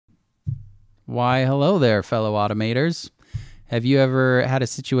Why, hello there, fellow automators. Have you ever had a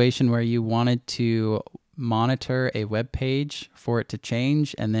situation where you wanted to monitor a web page for it to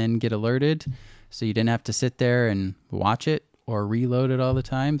change and then get alerted so you didn't have to sit there and watch it or reload it all the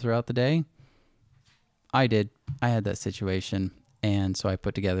time throughout the day? I did. I had that situation. And so I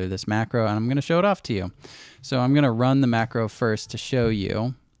put together this macro and I'm going to show it off to you. So I'm going to run the macro first to show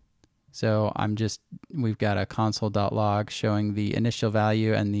you. So we've got a console.log showing the initial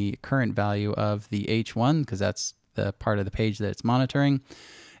value and the current value of the H1 because that's the part of the page that it's monitoring.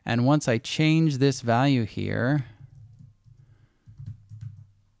 And once I change this value here,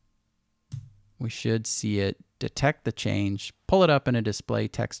 we should see it detect the change, pull it up in a display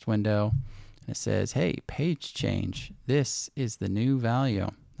text window. It says, hey, page change. This is the new value.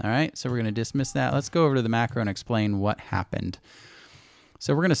 All right, so we're going to dismiss that. Let's go over to the macro and explain what happened.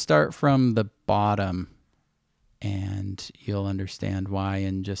 So we're going to start from the bottom, and you'll understand why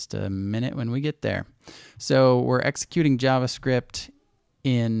in just a minute when we get there. So we're executing JavaScript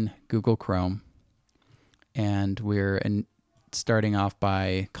in Google Chrome, and we're starting off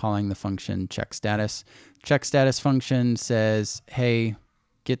by calling the function checkStatus. CheckStatus function says, hey,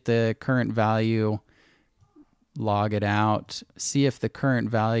 get the current value, log it out, see if the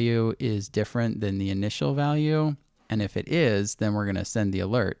current value is different than the initial value. And if it is, then we're going to send the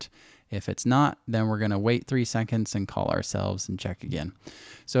alert. If it's not, then we're going to wait 3 seconds and call ourselves and check again.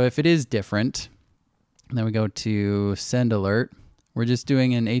 So if it is different, then we go to send alert. We're just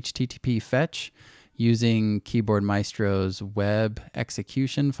doing an HTTP fetch using Keyboard Maestro's web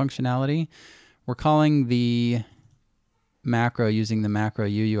execution functionality. We're calling the macro using the macro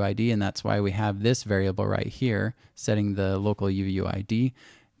UUID, and that's why we have this variable right here, setting the local UUID.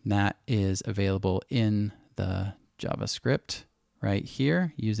 That is available in the JavaScript right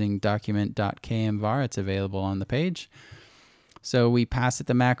here using document.kmvar. It's available on the page. So we pass it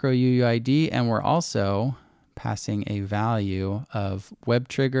the macro UUID, and we're also passing a value of web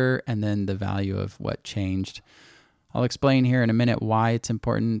trigger and then the value of what changed. I'll explain here in a minute why it's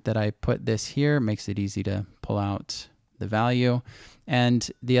important that I put this here. It makes it easy to pull out the value. And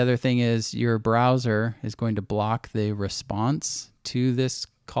the other thing is your browser is going to block the response to this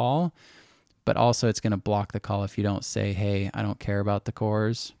call, but also it's going to block the call if you don't say, hey, I don't care about the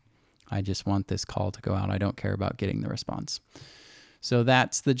cores. I just want this call to go out. I don't care about getting the response. So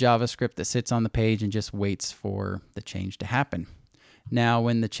that's the JavaScript that sits on the page and just waits for the change to happen. Now,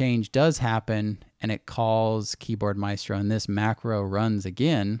 when the change does happen and it calls Keyboard Maestro and this macro runs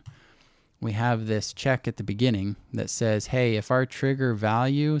again, we have this check at the beginning that says, hey, if our trigger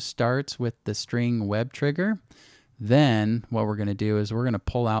value starts with the string web trigger, then what we're going to do is we're going to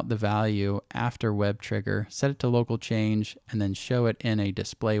pull out the value after web trigger, set it to local change, and then show it in a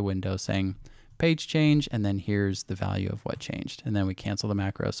display window saying page change, and then here's the value of what changed. And then we cancel the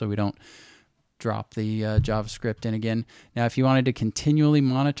macro so we don't drop the JavaScript in again. Now, if you wanted to continually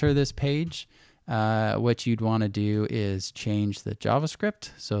monitor this page, what you'd want to do is change the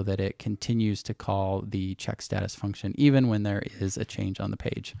JavaScript so that it continues to call the checkStatus function even when there is a change on the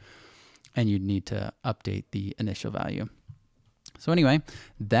page. And you'd need to update the initial value. So anyway,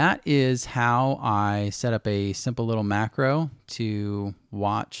 that is how I set up a simple little macro to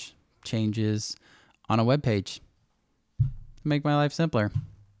watch changes on a web page. Make my life simpler.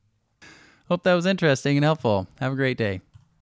 Hope that was interesting and helpful. Have a great day.